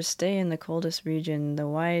glaciers stay in the coldest region,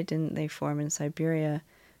 then why didn't they form in Siberia,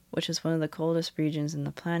 which is one of the coldest regions in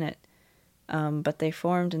the planet? But they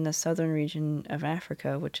formed in the southern region of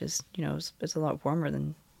Africa, which is, it's a lot warmer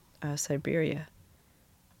than Siberia.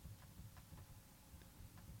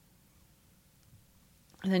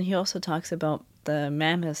 And then he also talks about the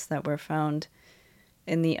mammoths that were found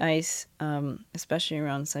in the ice, especially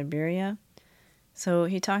around Siberia. So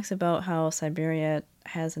he talks about how Siberia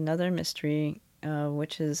has another mystery,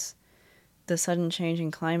 which is the sudden change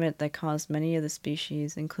in climate that caused many of the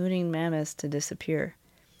species, including mammoths, to disappear.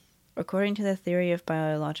 According to the theory of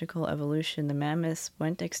biological evolution, the mammoths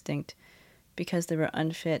went extinct because they were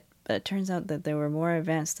unfit, but it turns out that they were more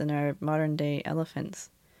advanced than our modern-day elephants.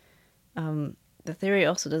 The theory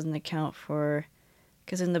also doesn't account for,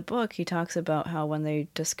 because in the book he talks about how when they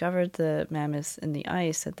discovered the mammoths in the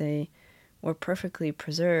ice, that they were perfectly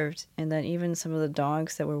preserved, and that even some of the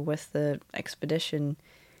dogs that were with the expedition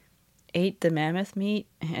ate the mammoth meat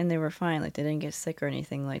and they were fine, like they didn't get sick or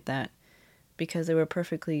anything like that, because they were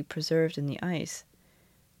perfectly preserved in the ice.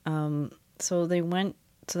 So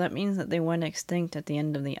that means that they went extinct at the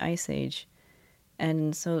end of the Ice Age,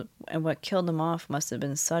 and what killed them off must have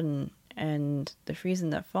been sudden, and the freezing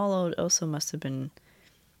that followed also must have been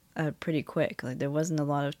pretty quick. Like there wasn't a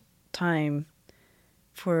lot of time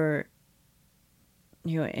for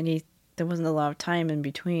there wasn't a lot of time in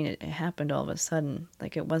between. It happened all of a sudden.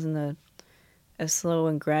 Like it wasn't a slow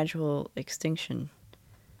and gradual extinction,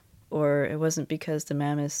 or it wasn't because the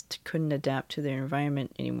mammoths couldn't adapt to their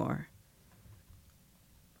environment anymore.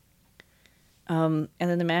 And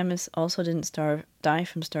then the mammoths also didn't die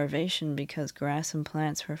from starvation because grass and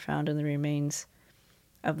plants were found in the remains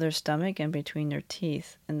of their stomach and between their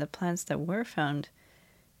teeth. And the plants that were found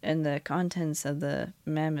in the contents of the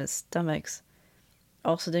mammoths' stomachs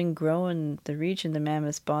also didn't grow in the region the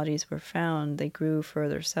mammoths' bodies were found. They grew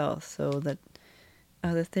further south, so that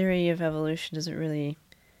the theory of evolution doesn't really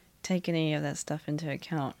take any of that stuff into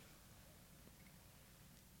account.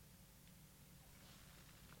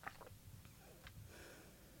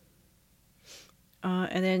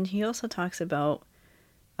 And then he also talks about,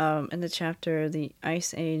 in the chapter, the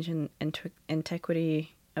Ice Age and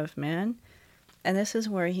Antiquity of Man. And this is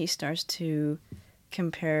where he starts to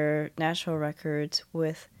compare natural records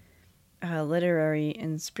with literary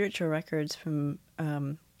and spiritual records from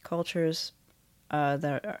cultures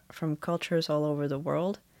from cultures all over the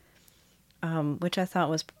world, which I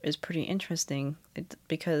thought is pretty interesting,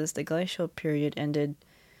 because the glacial period ended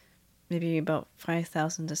maybe about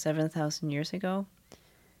 5,000 to 7,000 years ago,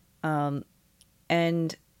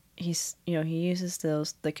 and he uses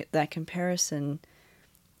that comparison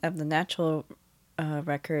of the natural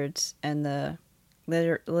records and the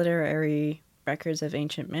literary records of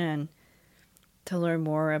ancient man to learn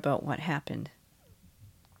more about what happened.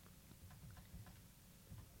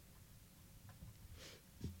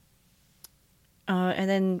 And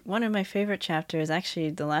then one of my favorite chapters, actually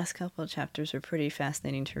the last couple of chapters are pretty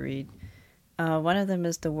fascinating to read. One of them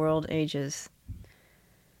is The World Ages.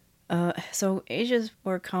 So ages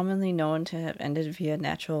were commonly known to have ended via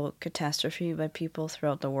natural catastrophe by people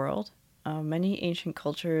throughout the world. Many ancient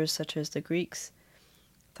cultures, such as the Greeks,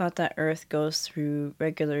 thought that Earth goes through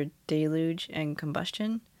regular deluge and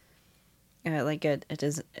combustion, like a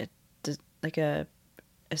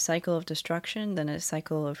cycle of destruction, then a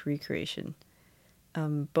cycle of recreation.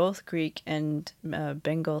 Both Greek and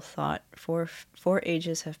Bengal thought four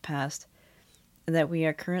ages have passed, and that we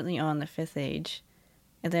are currently on the fifth age.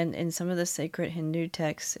 And then in some of the sacred Hindu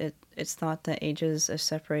texts, it's thought that ages are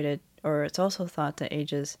separated, or it's also thought that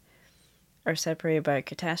ages are separated by a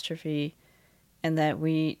catastrophe, and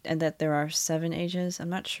that there are 7 ages. I'm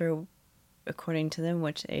not sure, according to them,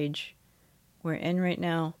 which age we're in right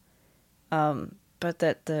now, but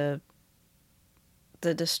that the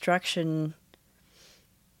destruction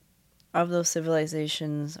of those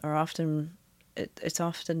civilizations are often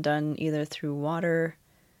done either through water,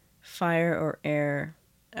 fire, or air.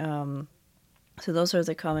 So those are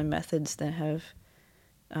the common methods that have,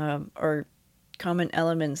 or common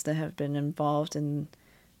elements that have been involved in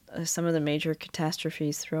some of the major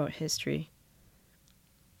catastrophes throughout history.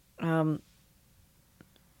 And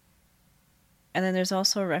then there's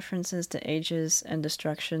also references to ages and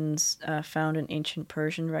destructions found in ancient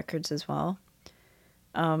Persian records as well.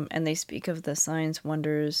 And they speak of the signs,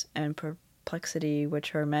 wonders, and perplexity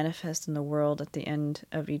which are manifest in the world at the end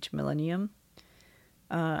of each millennium.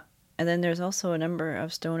 And then there's also a number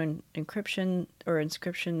of stone inscriptions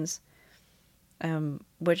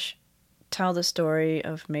which tell the story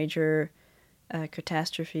of major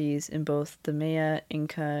catastrophes in both the Maya,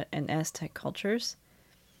 Inca, and Aztec cultures.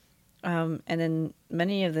 And then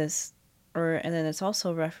and then it's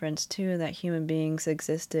also referenced too that human beings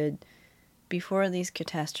existed before these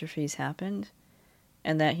catastrophes happened,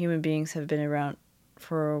 and that human beings have been around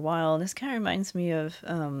for a while. And this kind of reminds me of,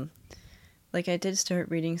 like, I did start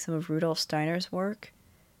reading some of Rudolf Steiner's work,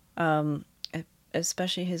 um,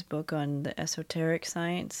 especially his book on the esoteric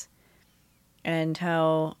science, and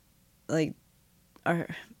how, like, our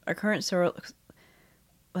current sort of,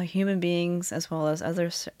 like, human beings as well as other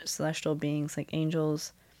celestial beings like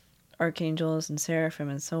angels, archangels, and seraphim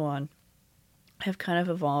and so on have kind of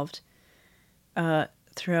evolved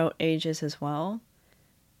throughout ages as well,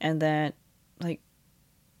 and that, like,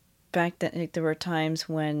 back then, like, there were times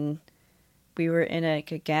when we were in a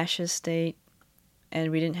gaseous state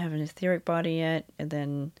and we didn't have an etheric body yet, and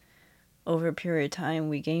then over a period of time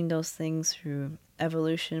we gained those things through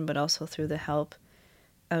evolution, but also through the help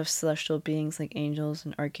of celestial beings like angels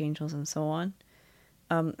and archangels and so on.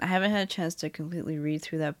 I haven't had a chance to completely read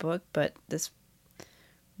through that book, but this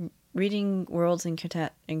reading Worlds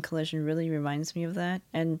in Collision really reminds me of that.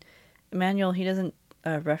 And Immanuel, he doesn't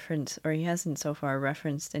reference, or he hasn't so far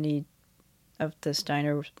referenced any of the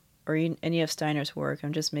Steiner or any of Steiner's work.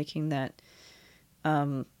 I'm just making that.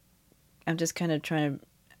 I'm just kind of trying to.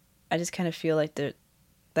 I just kind of feel like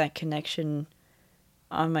that connection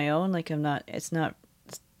on my own. Like, I'm not. It's not.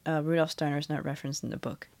 Rudolf Steiner is not referenced in the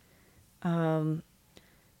book. And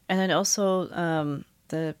then also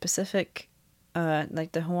the Pacific,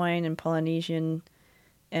 like the Hawaiian and Polynesian,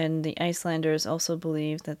 and the Icelanders also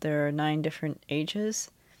believe that there are 9 different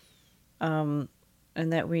ages, and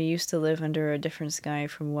that we used to live under a different sky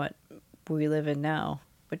from what we live in now,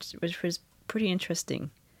 which was pretty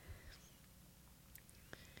interesting.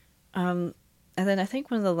 And then I think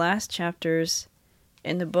one of the last chapters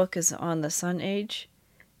in the book is on the Sun Age,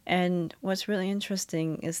 and what's really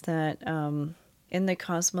interesting is that in the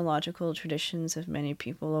cosmological traditions of many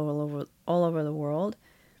people all over the world,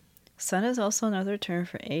 sun is also another term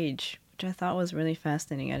for age, which I thought was really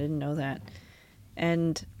fascinating. I didn't know that.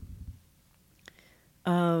 And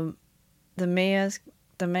the Mayas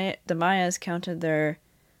counted their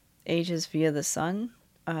ages via the sun,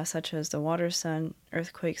 such as the water sun,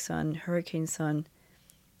 earthquake sun, hurricane sun,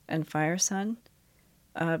 and fire sun.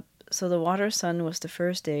 So the water sun was the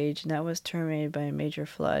first age, and that was terminated by a major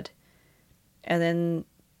flood. And then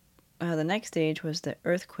the next age was the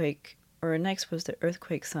earthquake, or next was the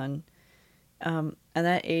earthquake sun. And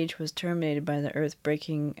that age was terminated by the earth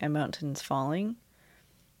breaking and mountains falling.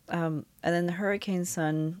 And then the hurricane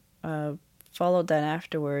sun followed that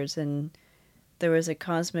afterwards, and there was a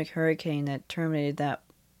cosmic hurricane that terminated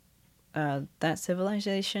that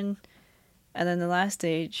civilization. And then the last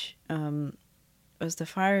age was the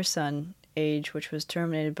fire sun age, which was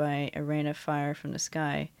terminated by a rain of fire from the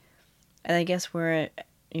sky. And I guess we're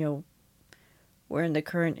in the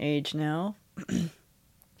current age now.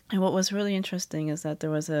 And what was really interesting is that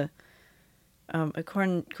there was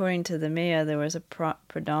according to the Maya, there was a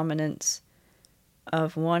predominance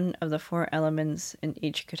of one of the 4 elements in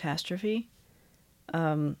each catastrophe.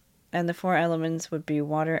 And the 4 elements would be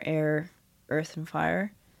water, air, earth, and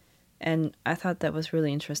fire. And I thought that was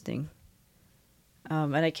really interesting.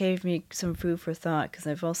 And it gave me some food for thought, because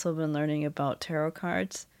I've also been learning about tarot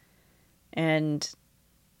cards. And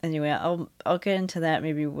anyway, I'll get into that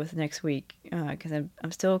maybe with next week, because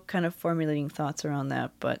I'm still kind of formulating thoughts around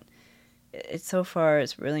that, but so far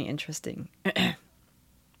it's really interesting.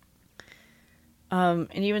 And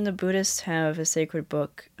even the Buddhists have a sacred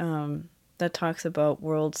book that talks about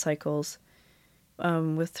world cycles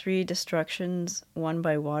with 3 destructions, 1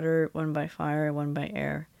 by water, 1 by fire, 1 by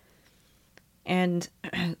air. And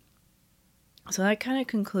so that kind of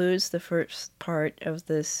concludes the first part of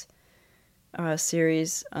this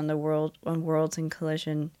series on worlds in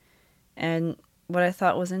collision. And what I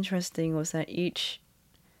thought was interesting was that each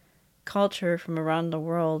culture from around the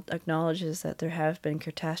world acknowledges that there have been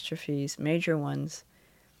catastrophes, major ones,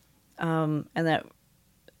 and that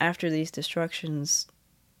after these destructions,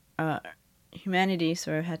 humanity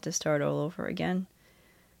sort of had to start all over again.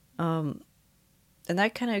 And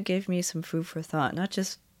that kind of gave me some food for thought, not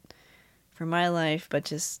just for my life, but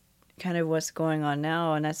just kind of what's going on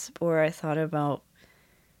now. And that's where I thought about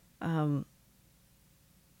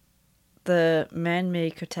the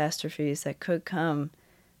man-made catastrophes that could come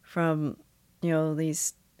from,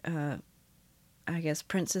 these, I guess,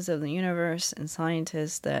 princes of the universe and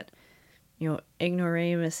scientists that,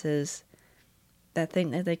 ignoramuses that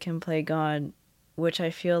think that they can play God, which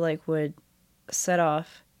I feel like would set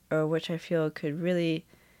off, or which I feel could really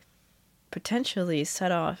potentially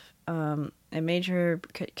set off a major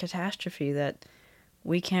catastrophe that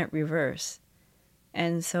we can't reverse.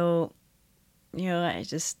 And so,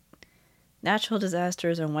 natural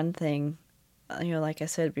disasters are one thing. Like I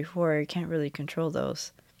said before, you can't really control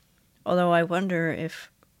those. Although I wonder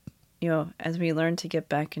if as we learn to get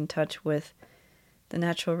back in touch with the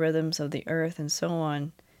natural rhythms of the earth and so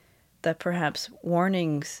on, that perhaps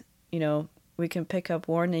warnings, we can pick up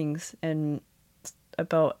warnings and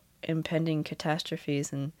about impending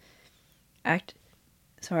catastrophes and act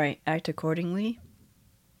accordingly.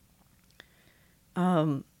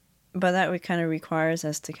 But that kind of requires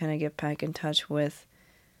us to kind of get back in touch with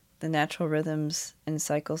the natural rhythms and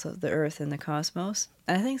cycles of the earth and the cosmos.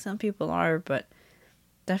 And I think some people are, but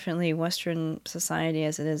definitely Western society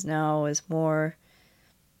as it is now is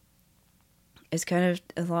kind of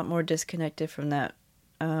a lot more disconnected from that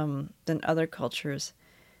than other cultures.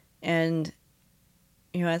 And,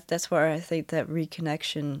 that's where I think that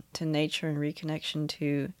reconnection to nature and reconnection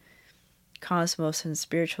to cosmos and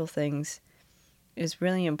spiritual things is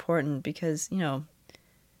really important because,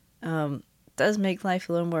 does make life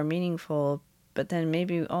a little more meaningful, but then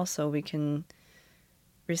maybe also we can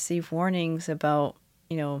receive warnings about,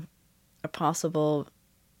 a possible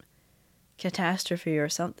catastrophe or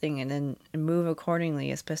something and then move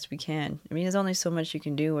accordingly as best we can. I mean, there's only so much you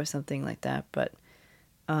can do with something like that, but,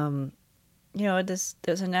 there's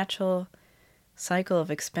a natural cycle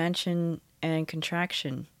of expansion and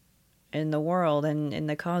contraction in the world and in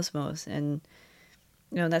the cosmos. And,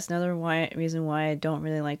 that's another reason why I don't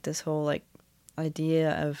really like this whole,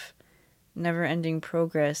 idea of never-ending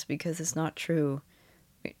progress, because it's not true.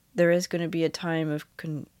 There is going to be a time of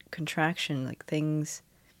contraction, like things,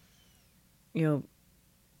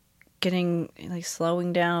 getting,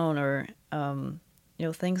 slowing down, or,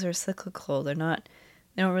 things are cyclical. They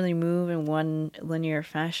don't really move in one linear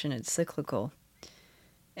fashion. It's cyclical.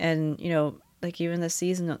 And, even the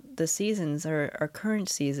seasons, our current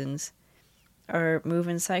seasons, are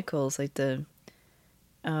moving cycles. Like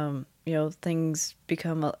things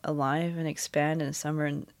become alive and expand in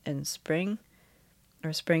summer and spring,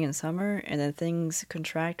 or spring and summer, and then things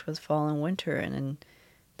contract with fall and winter, and then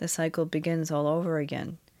the cycle begins all over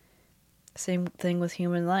again. Same thing with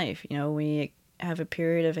human life. We have a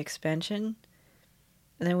period of expansion,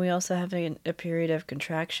 and then we also have a period of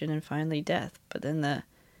contraction and finally death. But then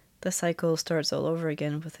the cycle starts all over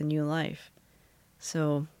again with a new life.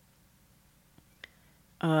 So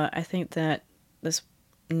I think that this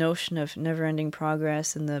notion of never-ending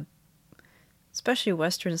progress and especially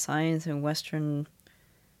Western science and Western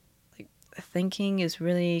thinking is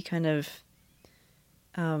really kind of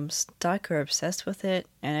stuck or obsessed with it,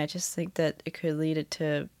 and I just think that it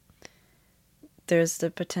could there's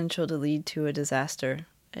the potential to lead to a disaster,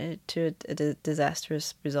 to a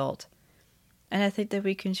disastrous result. And I think that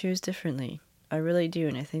we can choose differently. I really do,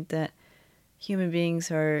 and I think that human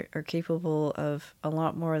beings are capable of a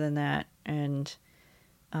lot more than that, and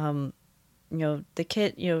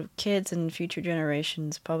kids and future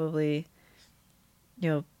generations probably,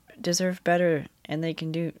 deserve better, and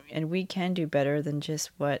we can do better than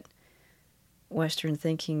just what Western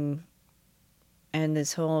thinking and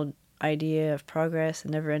this whole idea of progress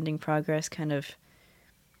and never-ending progress kind of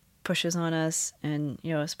pushes on us. And,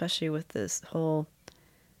 especially with this whole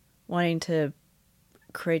wanting to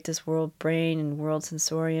create this world brain and world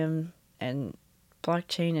sensorium and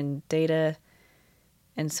blockchain and data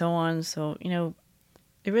and so on. So,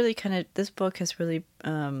 it really this book has really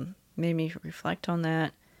made me reflect on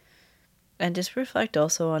that, and just reflect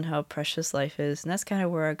also on how precious life is. And that's kind of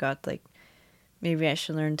where I got, maybe I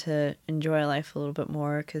should learn to enjoy life a little bit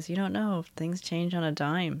more, because you don't know, things change on a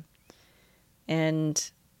dime.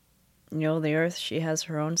 And, the earth, she has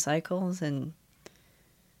her own cycles and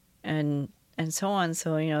so on.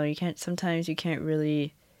 So, sometimes you can't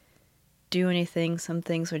really do anything. Some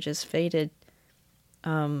things are just fated.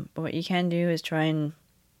 But what you can do is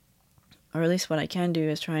or at least what I can do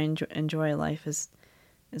is try and enjoy life as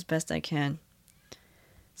best I can.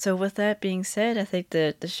 So with that being said, I think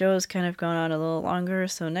that the show has kind of gone on a little longer,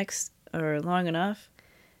 long enough.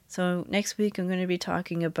 So next week I'm going to be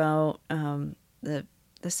talking about the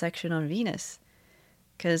section on Venus,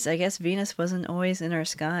 because I guess Venus wasn't always in our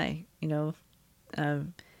sky, and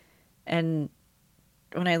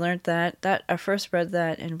when I learned that I first read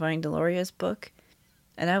that in Vine Deloria's book,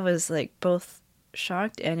 and I was both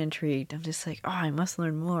shocked and intrigued. I'm just I must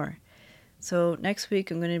learn more. So next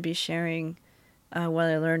week I'm going to be sharing what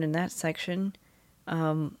I learned in that section.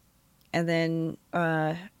 And then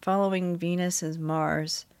following Venus is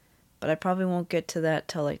Mars, but I probably won't get to that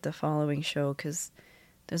till the following show, because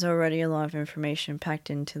there's already a lot of information packed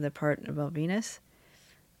into the part about Venus.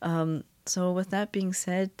 So with that being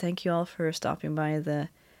said, thank you all for stopping by the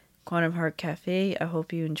Quantum Heart Cafe. I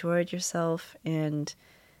hope you enjoyed yourself, and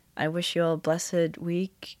I wish you all a blessed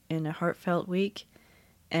week and a heartfelt week.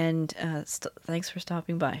 And thanks for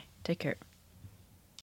stopping by. Take care.